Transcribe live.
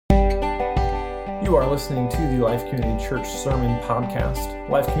You are listening to the Life Community Church Sermon Podcast.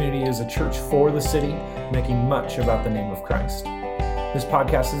 Life Community is a church for the city, making much about the name of Christ. This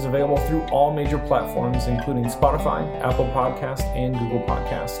podcast is available through all major platforms, including Spotify, Apple Podcast, and Google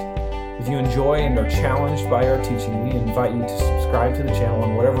Podcast. If you enjoy and are challenged by our teaching, we invite you to subscribe to the channel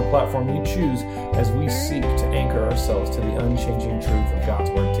on whatever platform you choose as we seek to anchor ourselves to the unchanging truth of God's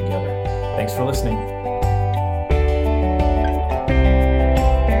Word together. Thanks for listening.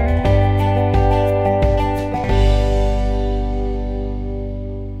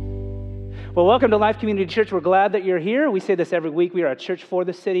 Well, welcome to Life Community Church. We're glad that you're here. We say this every week. We are a church for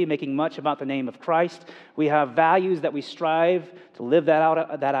the city, making much about the name of Christ. We have values that we strive to live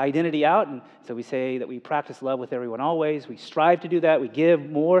that identity out. And so we say that we practice love with everyone always. We strive to do that. We give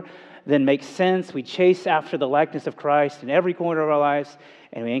more than makes sense. We chase after the likeness of Christ in every corner of our lives.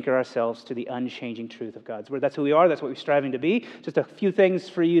 And we anchor ourselves to the unchanging truth of God's Word. That's who we are. That's what we're striving to be. Just a few things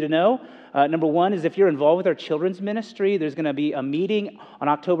for you to know. Number one is if you're involved with our children's ministry, there's going to be a meeting on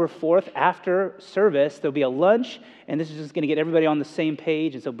October 4th after service. There'll be a lunch, and this is just going to get everybody on the same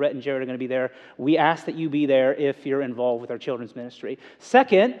page. And so Brett and Jared are going to be there. We ask that you be there if you're involved with our children's ministry.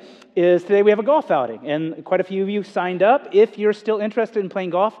 Second is today we have a golf outing, and quite a few of you signed up. If you're still interested in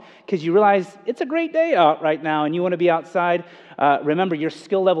playing golf because you realize it's a great day out right now and you want to be outside, remember, your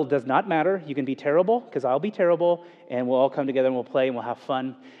skill level does not matter. You can be terrible, because I'll be terrible, and we'll all come together and we'll play and we'll have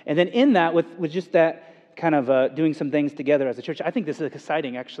fun. And then in that, with just that kind of doing some things together as a church, I think this is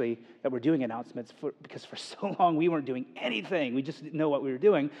exciting, actually, that we're doing announcements, because for so long we weren't doing anything. We just didn't know what we were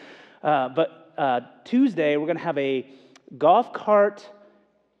doing. But Tuesday, we're going to have a golf cart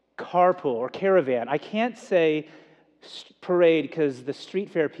carpool or caravan. I can't say parade because the street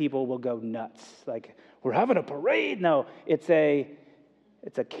fair people will go nuts. Like, we're having a parade. No, it's a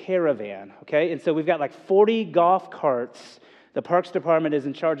caravan, okay? And so we've got like 40 golf carts. The Parks Department is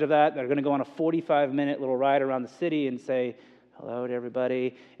in charge of that. They're going to go on a 45-minute little ride around the city and say hello to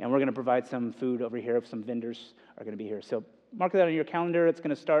everybody. And we're going to provide some food over here if some vendors are going to be here. So mark that on your calendar. It's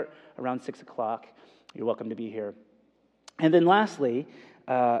going to start around 6 o'clock. You're welcome to be here. And then lastly,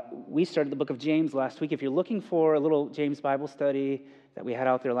 we started the book of James last week. If you're looking for a little James Bible study that we had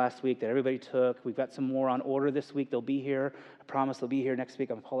out there last week that everybody took, we've got some more on order this week. They'll be here. I promise they'll be here next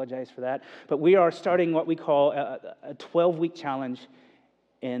week. I apologize for that. But we are starting what we call a 12-week challenge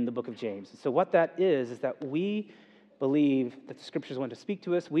in the book of James. So what that is that we believe that the Scriptures want to speak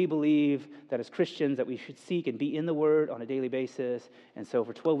to us. We believe that as Christians that we should seek and be in the Word on a daily basis. And so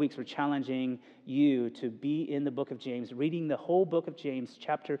for 12 weeks, we're challenging you to be in the book of James, reading the whole book of James,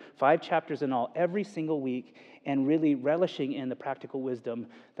 5 chapters in all, every single week, and really relishing in the practical wisdom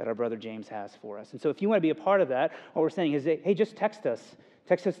that our brother James has for us. And so if you want to be a part of that, what we're saying is, hey, just text us.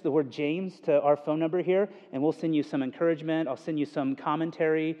 Text us the word James to our phone number here, and we'll send you some encouragement. I'll send you some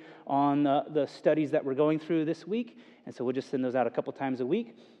commentary on the studies that we're going through this week. And so we'll just send those out a couple times a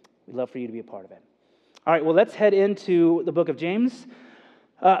week. We'd love for you to be a part of it. All right, well, let's head into the book of James.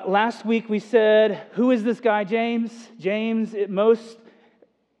 Last week we said, who is this guy, James? James,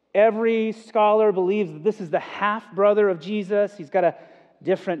 every scholar believes that this is the half-brother of Jesus. He's got a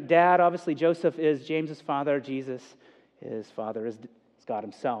different dad. Obviously, Joseph is James's father. Jesus, his father, is God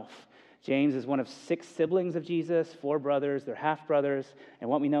himself. James is one of 6 siblings of Jesus, 4 brothers. They're half-brothers. And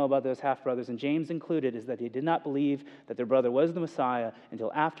what we know about those half-brothers, and James included, is that they did not believe that their brother was the Messiah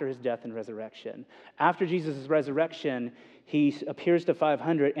until after his death and resurrection. After Jesus' resurrection, he appears to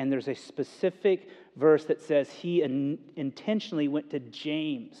 500, and there's a specific verse that says he intentionally went to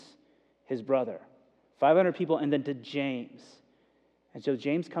James, his brother. 500 people, and then to James. And so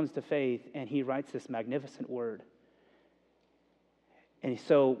James comes to faith, and he writes this magnificent word. And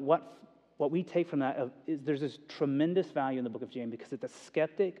so what we take from that is there's this tremendous value in the book of James because it's a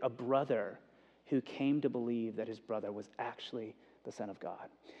skeptic, a brother, who came to believe that his brother was actually the Son of God.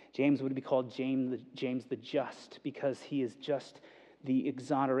 James would be called James the Just because he is just the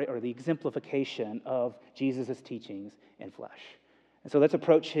exemplification of Jesus' teachings in flesh. And so let's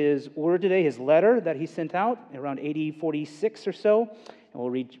approach his word today, his letter that he sent out around AD 46 or so, and we'll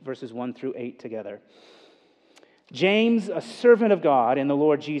read verses 1 through 8 together. James, a servant of God in the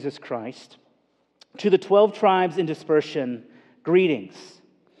Lord Jesus Christ, to the 12 tribes in dispersion, greetings.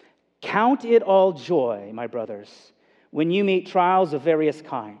 Count it all joy, my brothers, when you meet trials of various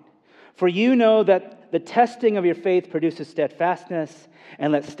kind. For you know that the testing of your faith produces steadfastness,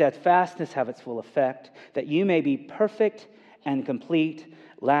 and let steadfastness have its full effect, that you may be perfect and complete,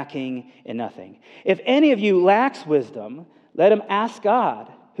 lacking in nothing. If any of you lacks wisdom, let him ask God,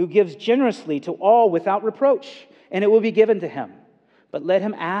 who gives generously to all without reproach, and it will be given to him. But let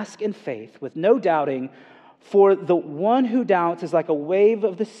him ask in faith with no doubting, For the one who doubts is like a wave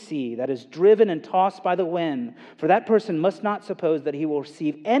of the sea that is driven and tossed by the wind. For that person must not suppose that he will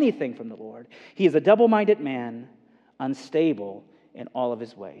receive anything from the Lord. He is a double-minded man, unstable in all of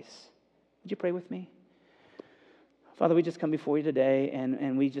his ways. Would you pray with me? Father, we just come before you today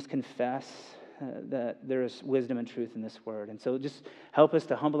and we just confess that there is wisdom and truth in this word. And so just help us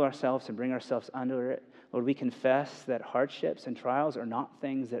to humble ourselves and bring ourselves under it. Lord, we confess that hardships and trials are not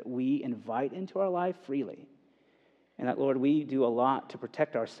things that we invite into our life freely. And that, Lord, we do a lot to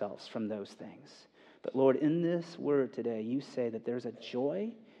protect ourselves from those things. But Lord, in this word today, you say that there's a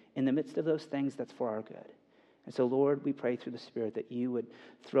joy in the midst of those things that's for our good. And so, Lord, we pray through the Spirit that you would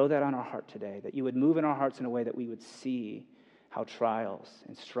throw that on our heart today, that you would move in our hearts in a way that we would see how trials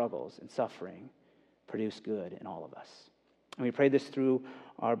and struggles and suffering produce good in all of us. And we pray this through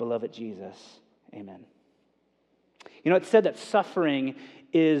our beloved Jesus. Amen. You know, it's said that suffering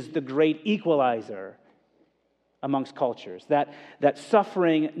is the great equalizer amongst cultures, that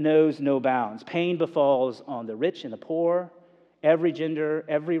suffering knows no bounds. Pain befalls on the rich and the poor, every gender,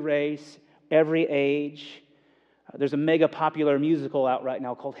 every race, every age. There's a mega popular musical out right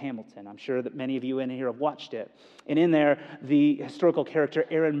now called Hamilton. I'm sure that many of you in here have watched it. And in there, the historical character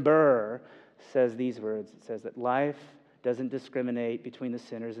Aaron Burr says these words. It says that life doesn't discriminate between the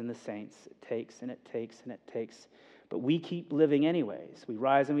sinners and the saints. It takes and it takes and it takes. But we keep living anyways. We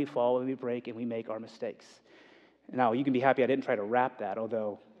rise and we fall and we break and we make our mistakes. Now, you can be happy I didn't try to rap that,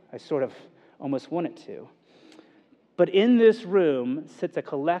 although I sort of almost wanted to. But in this room sits a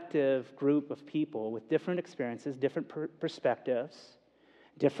collective group of people with different experiences, different perspectives,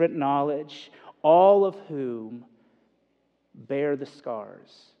 different knowledge, all of whom bear the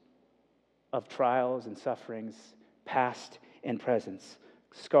scars of trials and sufferings, past and present,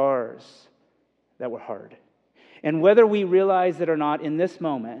 scars that were hard. And whether we realize it or not in this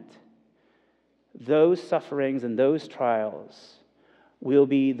moment, those sufferings and those trials will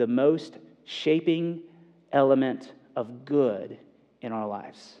be the most shaping element of good in our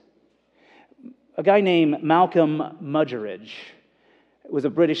lives. A guy named Malcolm Muggeridge was a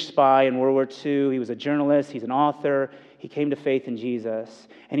British spy in World War II. He was a journalist. He's an author. He came to faith in Jesus.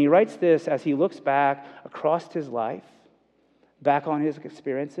 And he writes this as he looks back across his life, back on his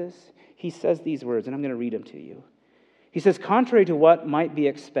experiences. He says these words, and I'm going to read them to you. He says, contrary to what might be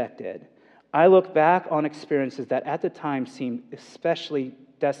expected, I look back on experiences that at the time seemed especially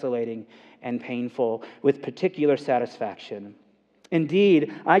desolating and painful with particular satisfaction.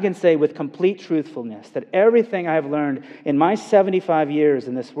 Indeed, I can say with complete truthfulness that everything I have learned in my 75 years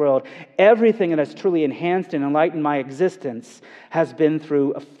in this world, everything that has truly enhanced and enlightened my existence has been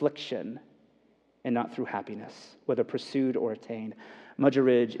through affliction and not through happiness, whether pursued or attained.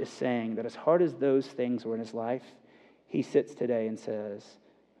 Muggeridge is saying that as hard as those things were in his life, he sits today and says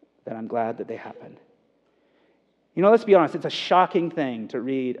that I'm glad that they happened. You know, let's be honest, it's a shocking thing to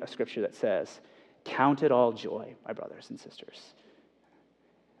read a scripture that says, count it all joy, my brothers and sisters,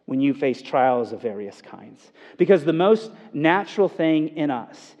 when you face trials of various kinds. Because the most natural thing in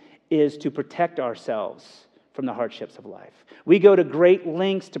us is to protect ourselves from the hardships of life. We go to great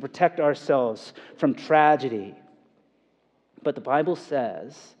lengths to protect ourselves from tragedy. But the Bible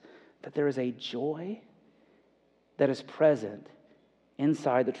says that there is a joy that is present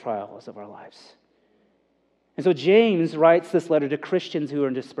inside the trials of our lives. And so James writes this letter to Christians who are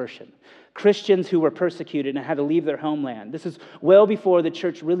in dispersion, Christians who were persecuted and had to leave their homeland. This is well before the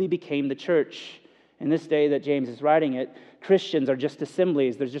church really became the church. In this day that James is writing it, Christians are just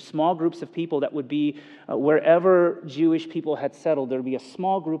assemblies. There's just small groups of people that would be wherever Jewish people had settled, there would be a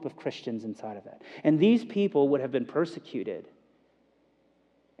small group of Christians inside of that. And these people would have been persecuted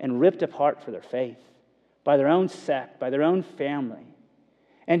and ripped apart for their faith by their own sect, by their own family.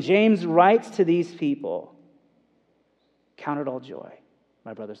 And James writes to these people, count it all joy,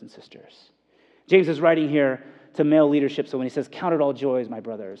 my brothers and sisters. James is writing here to male leadership, so when he says, count it all joy, my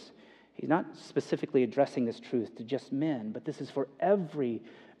brothers, he's not specifically addressing this truth to just men, but this is for every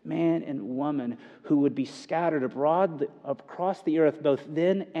man and woman who would be scattered abroad across the earth, both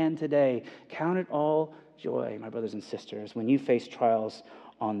then and today. Count it all joy, my brothers and sisters, when you face trials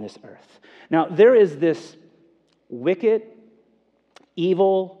on this earth. Now, there is this wicked,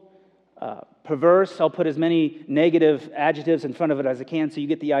 evil, perverse, I'll put as many negative adjectives in front of it as I can so you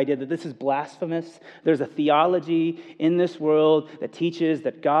get the idea that this is blasphemous. There's a theology in this world that teaches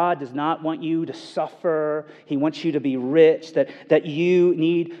that God does not want you to suffer. He wants you to be rich, that you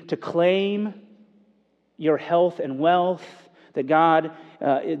need to claim your health and wealth, that God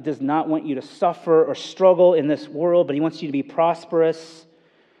does not want you to suffer or struggle in this world, but He wants you to be prosperous.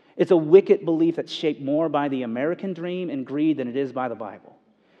 It's a wicked belief that's shaped more by the American dream and greed than it is by the Bible.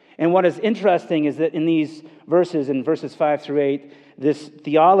 And what is interesting is that in these verses, in verses 5 through 8, this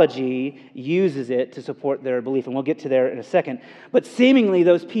theology uses it to support their belief, and we'll get to there in a second. But seemingly,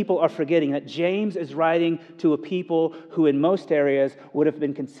 those people are forgetting that James is writing to a people who in most areas would have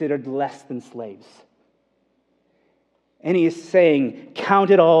been considered less than slaves. And he is saying,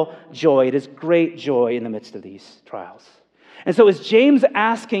 count it all joy. It is great joy in the midst of these trials. And so is James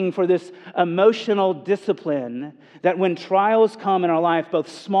asking for this emotional discipline that when trials come in our life, both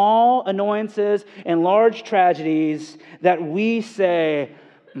small annoyances and large tragedies, that we say,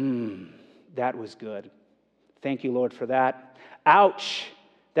 that was good. Thank you, Lord, for that. Ouch.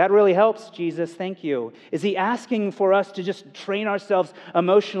 That really helps, Jesus. Thank you. Is he asking for us to just train ourselves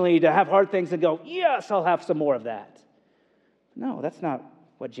emotionally to have hard things and go, yes, I'll have some more of that? No, that's not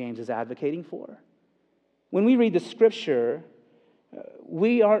what James is advocating for. When we read the Scripture,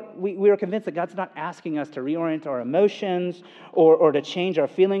 we are convinced that God's not asking us to reorient our emotions or to change our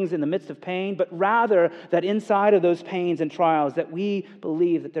feelings in the midst of pain, but rather that inside of those pains and trials that we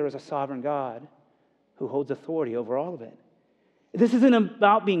believe that there is a sovereign God who holds authority over all of it. This isn't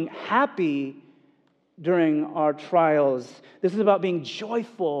about being happy during our trials. This is about being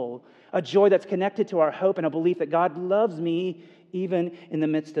joyful, a joy that's connected to our hope and a belief that God loves me even in the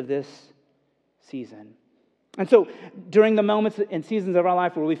midst of this season. And so during the moments and seasons of our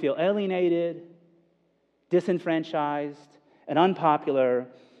life where we feel alienated, disenfranchised, and unpopular,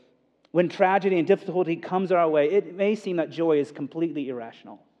 when tragedy and difficulty comes our way, it may seem that joy is completely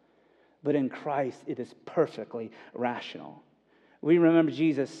irrational. But in Christ, it is perfectly rational. We remember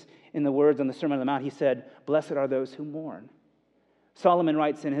Jesus in the words on the Sermon on the Mount. He said, "Blessed are those who mourn." Solomon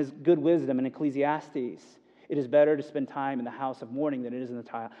writes in his good wisdom in Ecclesiastes, "It is better to spend time in the house of mourning than it is in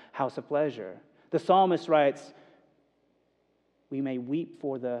the house of pleasure." The psalmist writes, "We may weep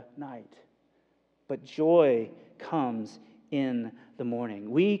for the night, but joy comes in the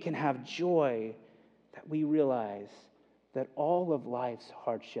morning." We can have joy that we realize that all of life's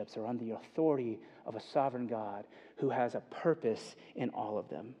hardships are under the authority of a sovereign God who has a purpose in all of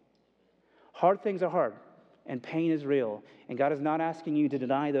them. Hard things are hard, and pain is real, and God is not asking you to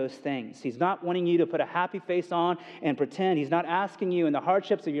deny those things. He's not wanting you to put a happy face on and pretend. He's not asking you in the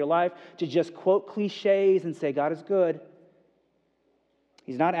hardships of your life to just quote cliches and say, God is good.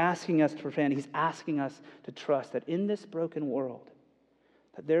 He's not asking us to pretend. He's asking us to trust that in this broken world,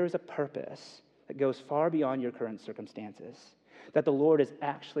 that there is a purpose that goes far beyond your current circumstances, that the Lord is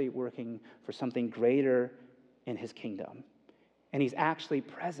actually working for something greater in His kingdom, and He's actually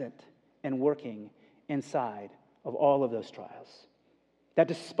present and working inside of all of those trials. That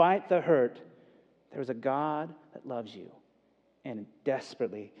despite the hurt, there's a God that loves you and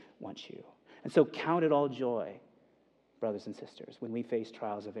desperately wants you. And so count it all joy, brothers and sisters, when we face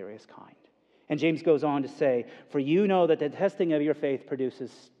trials of various kind. And James goes on to say, "For you know that the testing of your faith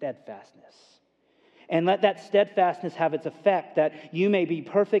produces steadfastness. And let that steadfastness have its effect, that you may be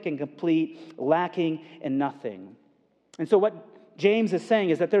perfect and complete, lacking in nothing." And so what James is saying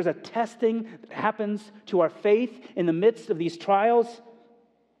is that there's a testing that happens to our faith in the midst of these trials.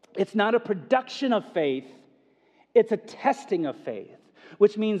 It's not a production of faith, it's a testing of faith,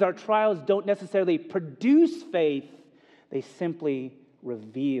 which means our trials don't necessarily produce faith, they simply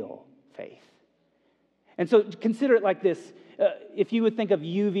reveal faith. And so consider it like this. If you would think of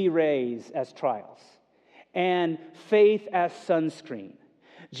UV rays as trials and faith as sunscreen.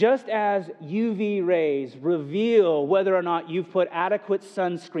 Just as UV rays reveal whether or not you've put adequate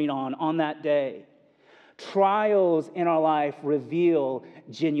sunscreen on that day, trials in our life reveal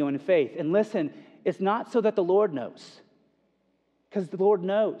genuine faith. And listen, it's not so that the Lord knows, because the Lord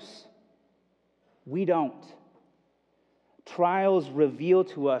knows. We don't. Trials reveal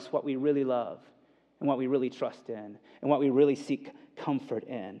to us what we really love and what we really trust in and what we really seek comfort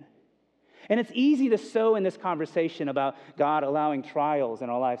in. And it's easy to sow in this conversation about God allowing trials in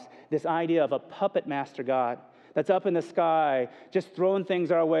our lives, this idea of a puppet master God that's up in the sky, just throwing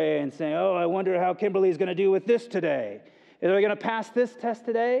things our way and saying, "Oh, I wonder how Kimberly's going to do with this today. Are we going to pass this test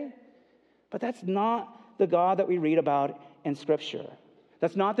today?" But that's not the God that we read about in Scripture.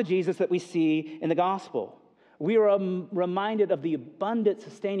 That's not the Jesus that we see in the gospel. We are reminded of the abundant,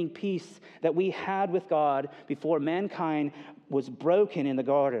 sustaining peace that we had with God before mankind was broken in the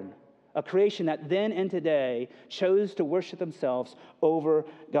garden. A creation that then and today chose to worship themselves over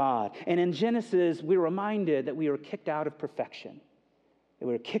God. And in Genesis, we're reminded that we were kicked out of perfection. That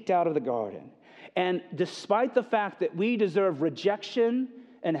we were kicked out of the garden. And despite the fact that we deserve rejection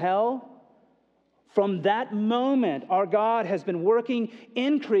and hell, from that moment, our God has been working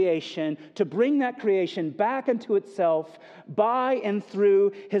in creation to bring that creation back into itself by and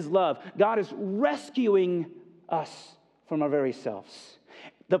through His love. God is rescuing us from our very selves.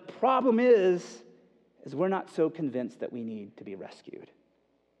 The problem is we're not so convinced that we need to be rescued.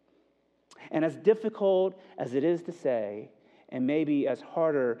 And as difficult as it is to say, and maybe as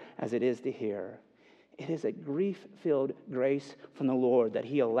harder as it is to hear, it is a grief-filled grace from the Lord that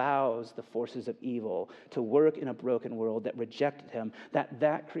he allows the forces of evil to work in a broken world that rejected him,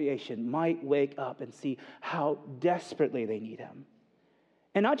 that creation might wake up and see how desperately they need him.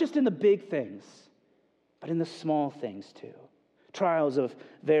 And not just in the big things, but in the small things too. Trials of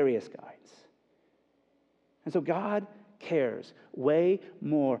various kinds. And so God cares way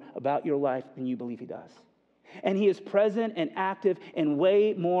more about your life than you believe he does. And he is present and active in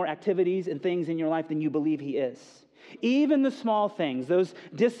way more activities and things in your life than you believe he is. Even the small things, those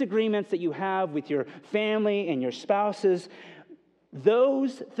disagreements that you have with your family and your spouses,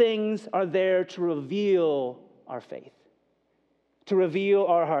 those things are there to reveal our faith, to reveal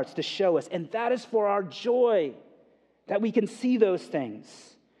our hearts, to show us. And that is for our joy, that we can see those things.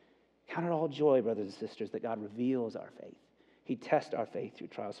 Count it all joy, brothers and sisters, that God reveals our faith. He tests our faith through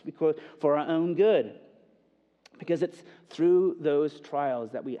trials for our own good. Because it's through those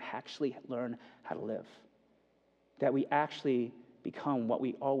trials that we actually learn how to live. That we actually become what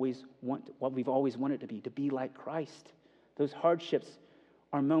we've always wanted to be like Christ. Those hardships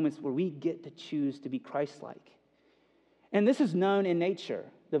are moments where we get to choose to be Christ-like. And this is known in nature,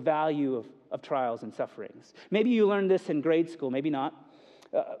 the value of trials and sufferings. Maybe you learned this in grade school, maybe not.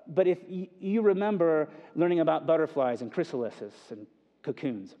 But if you remember learning about butterflies and chrysalises and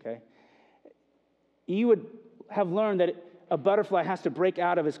cocoons, okay? You would have learned that a butterfly has to break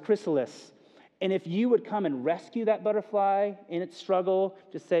out of his chrysalis. And if you would come and rescue that butterfly in its struggle,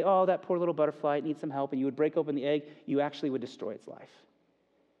 just say, oh, that poor little butterfly, it needs some help, and you would break open the egg, you actually would destroy its life.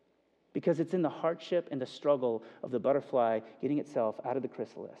 Because it's in the hardship and the struggle of the butterfly getting itself out of the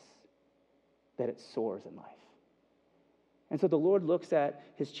chrysalis that it soars in life. And so the Lord looks at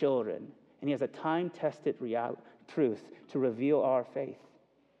his children, and he has a time-tested truth to reveal our faith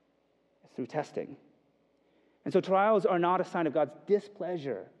through testing. And so trials are not a sign of God's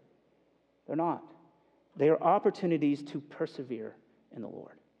displeasure. They're not. They are opportunities to persevere in the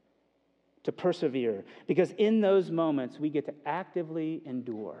Lord. To persevere. Because in those moments, we get to actively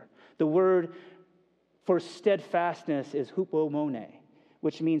endure. The word for steadfastness is hupomone,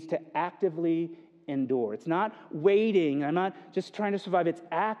 which means to actively endure. It's not waiting. I'm not just trying to survive. It's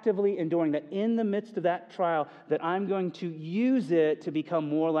actively enduring, that in the midst of that trial, that I'm going to use it to become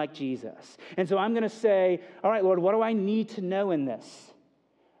more like Jesus. And so I'm going to say, all right, Lord, what do I need to know in this?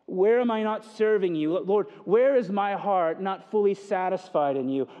 Where am I not serving you? Lord, where is my heart not fully satisfied in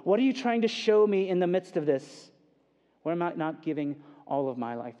you? What are you trying to show me in the midst of this? Where am I not giving all of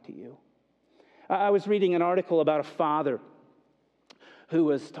my life to you? I was reading an article about a father who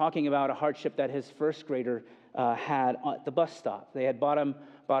was talking about a hardship that his first grader had at the bus stop. They had bought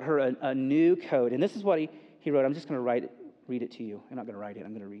her a new coat. And this is what he wrote. I'm just going to read it to you. I'm not going to write it.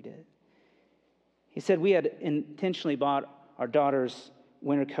 I'm going to read it. He said, we had intentionally bought our daughter's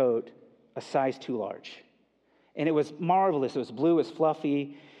winter coat a size too large. And it was marvelous. It was blue. It was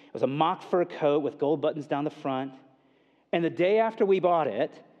fluffy. It was a mock fur coat with gold buttons down the front. And the day after we bought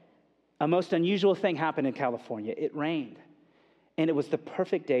it, a most unusual thing happened in California. It rained. And it was the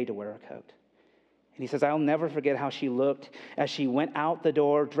perfect day to wear a coat. And he says, I'll never forget how she looked as she went out the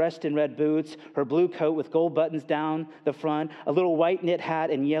door, dressed in red boots, her blue coat with gold buttons down the front, a little white knit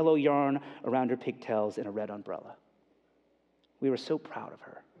hat and yellow yarn around her pigtails, and a red umbrella. We were so proud of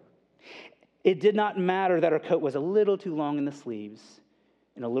her. It did not matter that her coat was a little too long in the sleeves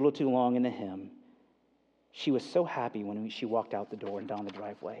and a little too long in the hem. She was so happy when she walked out the door and down the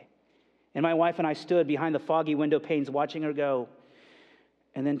driveway. And my wife and I stood behind the foggy window panes watching her go.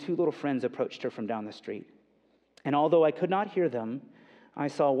 And then two little friends approached her from down the street. And although I could not hear them, I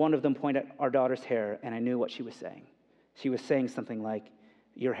saw one of them point at our daughter's hair, and I knew what she was saying. She was saying something like,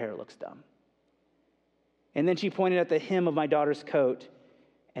 your hair looks dumb. And then she pointed at the hem of my daughter's coat,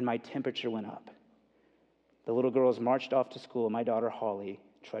 and my temperature went up. The little girls marched off to school, and my daughter Holly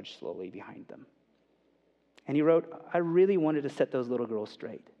trudged slowly behind them. And he wrote, I really wanted to set those little girls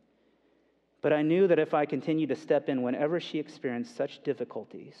straight. But I knew that if I continued to step in whenever she experienced such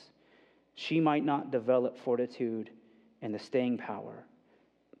difficulties, she might not develop fortitude and the staying power,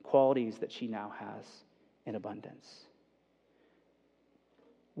 qualities that she now has in abundance.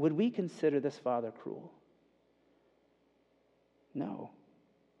 Would we consider this father cruel? No.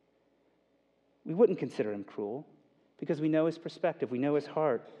 We wouldn't consider him cruel because we know his perspective, we know his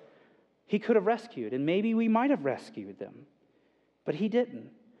heart. He could have rescued, and maybe we might have rescued them, but he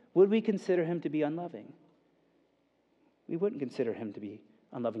didn't. Would we consider him to be unloving? We wouldn't consider him to be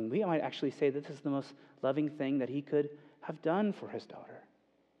unloving. We might actually say that this is the most loving thing that he could have done for his daughter.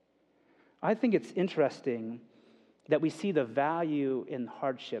 I think it's interesting that we see the value in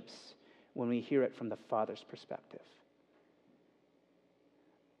hardships when we hear it from the Father's perspective.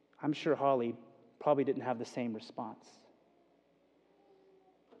 I'm sure Holly probably didn't have the same response.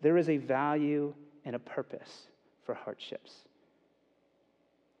 There is a value and a purpose for hardships.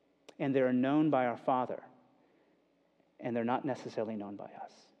 And they're known by our Father, and they're not necessarily known by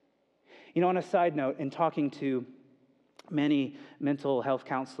us. You know, on a side note, in talking to many mental health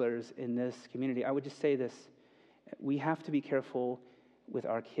counselors in this community, I would just say this: we have to be careful with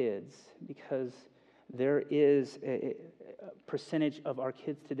our kids, because there is a percentage of our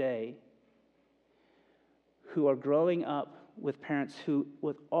kids today who are growing up with parents who,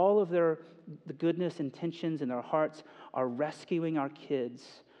 with all of the goodness intentions in their hearts, are rescuing our kids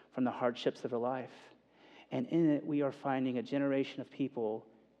from the hardships of their life. And in it, we are finding a generation of people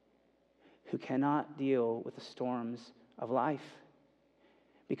who cannot deal with the storms of life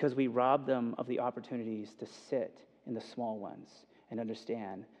because we rob them of the opportunities to sit in the small ones and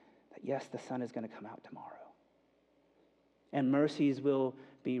understand that, yes, the sun is going to come out tomorrow, and mercies will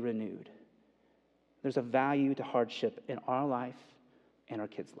be renewed. There's a value to hardship in our life and our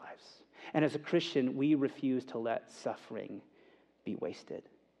kids' lives. And as a Christian, we refuse to let suffering be wasted,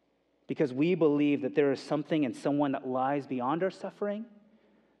 because we believe that there is something and someone that lies beyond our suffering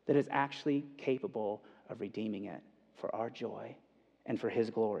that is actually capable of redeeming it for our joy and for His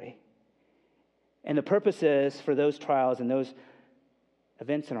glory. And the purpose is for those trials and those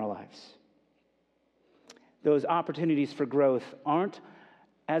events in our lives, those opportunities for growth, aren't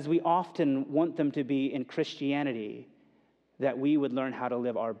as we often want them to be in Christianity, that we would learn how to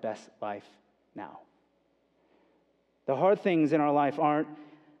live our best life now. The hard things in our life aren't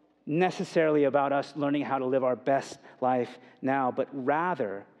necessarily about us learning how to live our best life now, but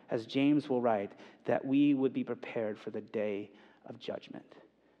rather, as James will write, that we would be prepared for the day of judgment.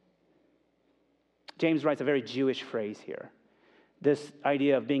 James writes a very Jewish phrase here. This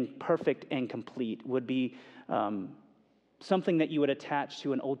idea of being perfect and complete would be something that you would attach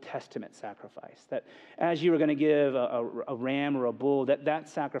to an Old Testament sacrifice. That as you were going to give a ram or a bull, that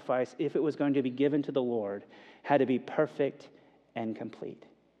sacrifice, if it was going to be given to the Lord, had to be perfect and complete.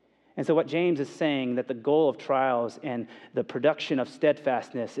 And so what James is saying, that the goal of trials and the production of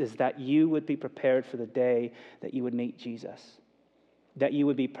steadfastness is that you would be prepared for the day that you would meet Jesus. That you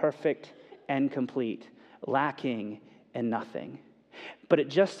would be perfect and complete, lacking in nothing. But it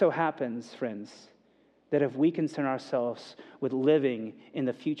just so happens, friends, that if we concern ourselves with living in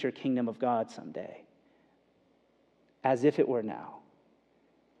the future kingdom of God someday, as if it were now,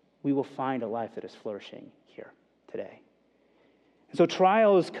 we will find a life that is flourishing here today. So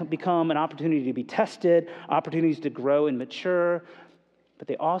trials become an opportunity to be tested, opportunities to grow and mature, but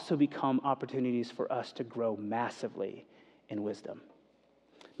they also become opportunities for us to grow massively in wisdom.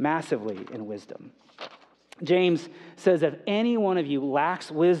 Massively in wisdom. James says, if any one of you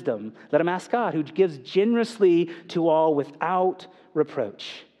lacks wisdom, let him ask God, who gives generously to all without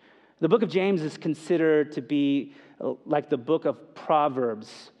reproach. The book of James is considered to be like the book of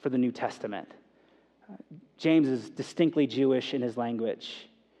Proverbs for the New Testament. James is distinctly Jewish in his language.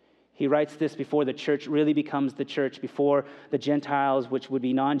 He writes this before the church really becomes the church, before the Gentiles, which would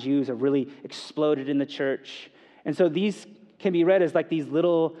be non-Jews, have really exploded in the church. And so these can be read as like these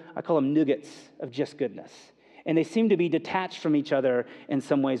little, I call them nuggets of just goodness. And they seem to be detached from each other in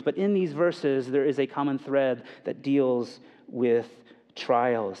some ways. But in these verses, there is a common thread that deals with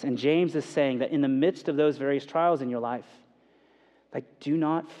trials. And James is saying that in the midst of those various trials in your life, like, do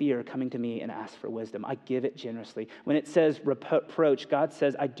not fear coming to me and ask for wisdom. I give it generously. When it says reproach, God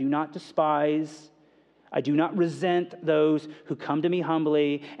says, I do not despise, I do not resent those who come to me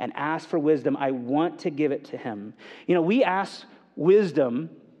humbly and ask for wisdom. I want to give it to him. You know, we ask wisdom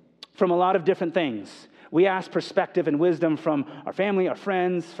from a lot of different things. We ask perspective and wisdom from our family, our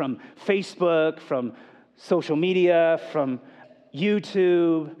friends, from Facebook, from social media, from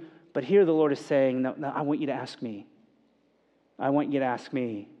YouTube. But here the Lord is saying, no, I want you to ask me. I want you to ask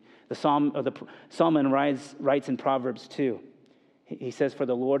me. The Psalmist writes in Proverbs 2. He says, "For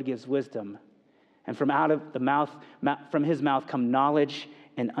the Lord gives wisdom, and from his mouth come knowledge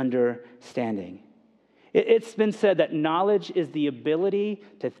and understanding." It's been said that knowledge is the ability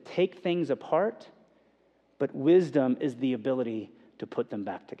to take things apart, but wisdom is the ability to put them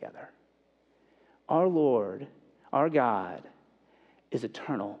back together. Our Lord, our God, is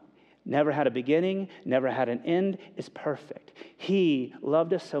eternal. Never had a beginning, never had an end, is perfect. He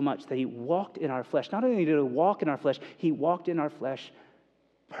loved us so much that he walked in our flesh. Not only did he walk in our flesh, he walked in our flesh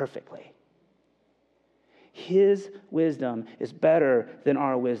perfectly. His wisdom is better than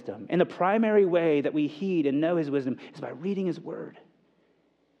our wisdom. And the primary way that we heed and know his wisdom is by reading his word.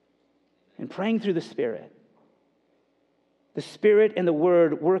 and praying through the Spirit. The Spirit and the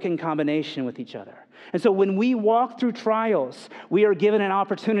Word work in combination with each other. And so when we walk through trials, we are given an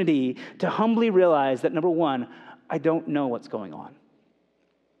opportunity to humbly realize that, number one, I don't know what's going on.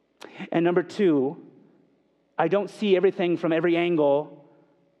 And number two, I don't see everything from every angle.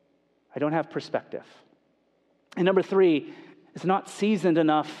 I don't have perspective. And number three, it's not seasoned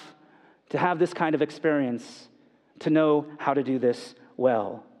enough to have this kind of experience to know how to do this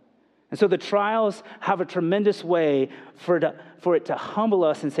well. And so the trials have a tremendous way for it to humble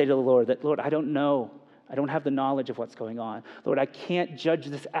us and say to the Lord that, Lord, I don't know. I don't have the knowledge of what's going on. Lord, I can't judge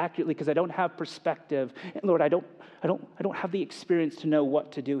this accurately because I don't have perspective. And Lord, I don't have the experience to know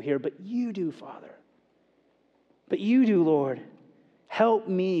what to do here, but you do, Father. But you do, Lord. Help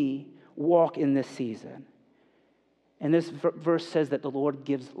me walk in this season. And this verse says that the Lord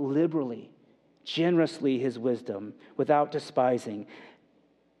gives liberally, generously his wisdom without despising.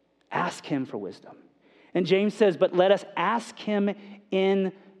 Ask him for wisdom. And James says, but let us ask him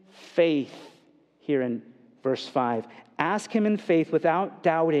in faith. Here in verse 5. Ask him in faith without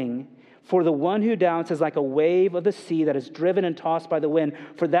doubting. For the one who doubts is like a wave of the sea that is driven and tossed by the wind.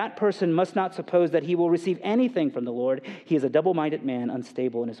 For that person must not suppose that he will receive anything from the Lord. He is a double-minded man,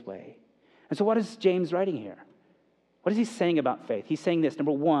 unstable in his way. And so what is James writing here? What is he saying about faith? He's saying this.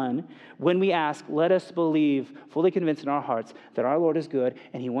 Number one, when we ask, let us believe, fully convinced in our hearts that our Lord is good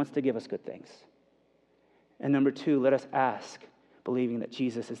and he wants to give us good things. And number two, let us ask, believing that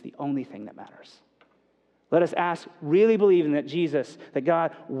Jesus is the only thing that matters. Let us ask, really believing that Jesus, that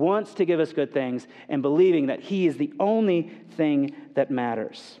God wants to give us good things and believing that he is the only thing that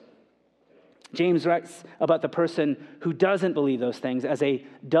matters. James writes about the person who doesn't believe those things as a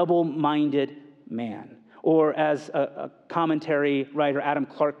double-minded man. Or as a commentary writer, Adam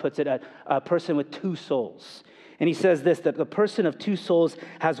Clark, puts it, a person with two souls. And he says this, that the person of two souls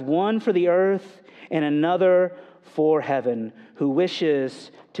has one for the earth and another for heaven, who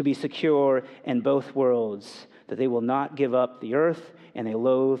wishes to be secure in both worlds, that they will not give up the earth and they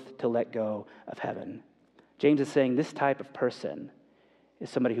loathe to let go of heaven. James is saying this type of person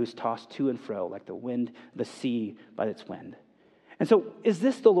is somebody who's tossed to and fro like the wind, the sea by its wind. And so is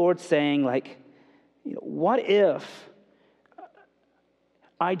this the Lord saying, like, what if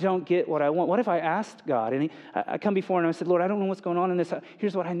I don't get what I want? What if I asked God and I come before him and I said, Lord, I don't know what's going on in this.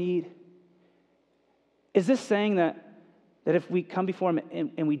 Here's what I need. Is this saying that if we come before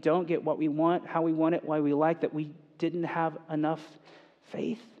him and we don't get what we want, how we want it, why we like, that we didn't have enough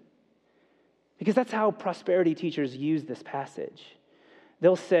faith? Because that's how prosperity teachers use this passage.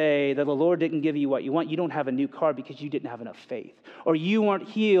 They'll say that the Lord didn't give you what you want. You don't have a new car because you didn't have enough faith. Or you weren't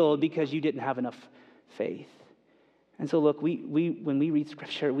healed because you didn't have enough faith. And so look, when we read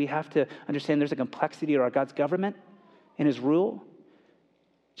Scripture, we have to understand there's a complexity to our God's government and his rule.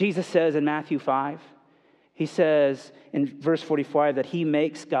 Jesus says in Matthew 5, he says in verse 45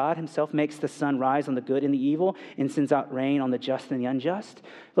 that God himself makes the sun rise on the good and the evil and sends out rain on the just and the unjust.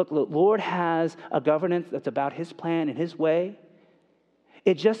 Look, the Lord has a governance that's about his plan and his way.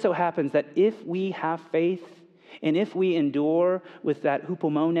 It just so happens that if we have faith and if we endure with that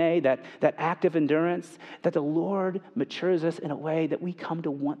hupomone, that act of endurance, that the Lord matures us in a way that we come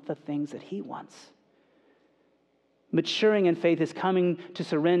to want the things that he wants. Maturing in faith is coming to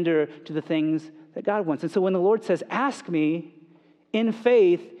surrender to the things that God wants. And so when the Lord says, ask me in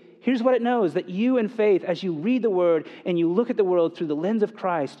faith, here's what it knows, that you in faith, as you read the word and you look at the world through the lens of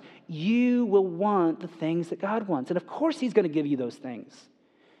Christ, you will want the things that God wants. And of course he's going to give you those things.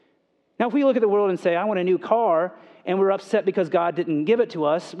 Now, if we look at the world and say, I want a new car, and we're upset because God didn't give it to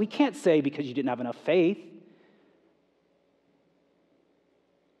us, we can't say because you didn't have enough faith.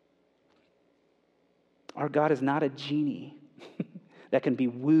 Our God is not a genie that can be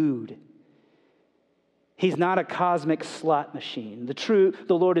wooed. He's not a cosmic slot machine. The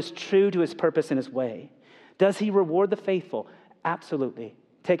Lord is true to his purpose and his way. Does he reward the faithful? Absolutely.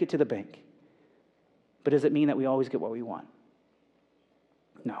 Take it to the bank. But does it mean that we always get what we want?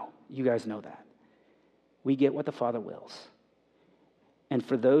 No, you guys know that. We get what the Father wills. And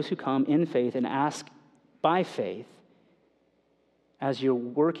for those who come in faith and ask by faith, as you're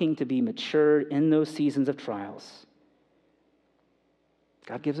working to be matured in those seasons of trials,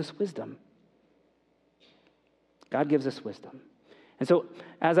 God gives us wisdom. God gives us wisdom. And so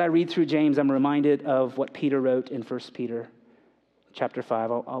as I read through James, I'm reminded of what Peter wrote in 1 Peter chapter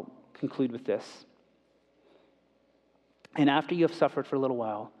 5. I'll conclude with this. And after you have suffered for a little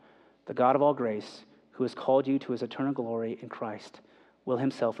while, the God of all grace, who has called you to his eternal glory in Christ, will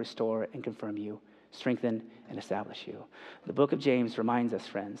himself restore and confirm you, strengthen, and establish you. The book of James reminds us,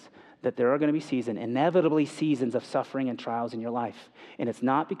 friends, that there are going to be inevitably seasons of suffering and trials in your life. And it's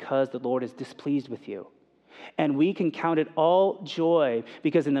not because the Lord is displeased with you. And we can count it all joy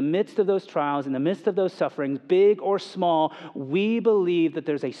because in the midst of those trials, in the midst of those sufferings, big or small, we believe that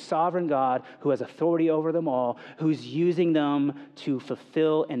there's a sovereign God who has authority over them all, who's using them to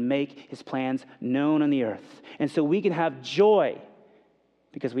fulfill and make his plans known on the earth. And so we can have joy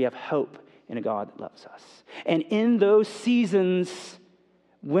because we have hope in a God that loves us. And in those seasons,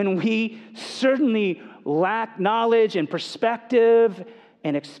 when we certainly lack knowledge and perspective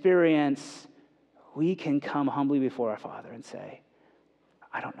and experience, we can come humbly before our Father and say,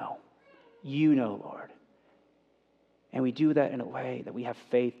 I don't know. You know, Lord. And we do that in a way that we have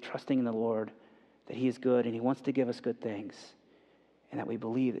faith, trusting in the Lord, that he is good and he wants to give us good things, and that we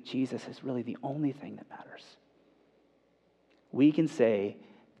believe that Jesus is really the only thing that matters. We can say,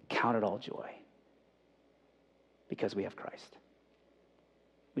 count it all joy, because we have Christ.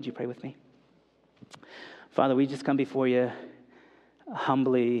 Would you pray with me? Father, we just come before you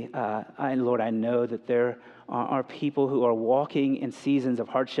humbly. And Lord, I know that there are people who are walking in seasons of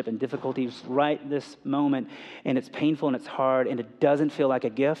hardship and difficulties right this moment, and it's painful and it's hard, and it doesn't feel like a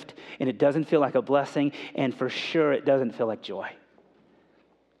gift, and it doesn't feel like a blessing, and for sure it doesn't feel like joy.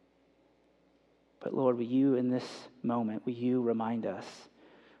 But Lord, will you in this moment, will you remind us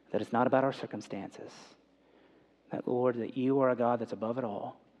that it's not about our circumstances, that Lord, that you are a God that's above it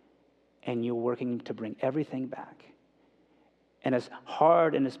all, and you're working to bring everything back. And as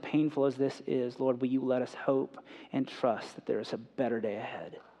hard and as painful as this is, Lord, will you let us hope and trust that there is a better day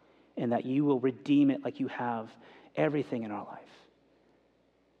ahead, and that you will redeem it like you have everything in our life.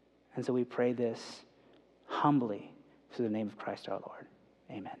 And so we pray this humbly through the name of Christ our Lord.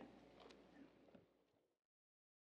 Amen.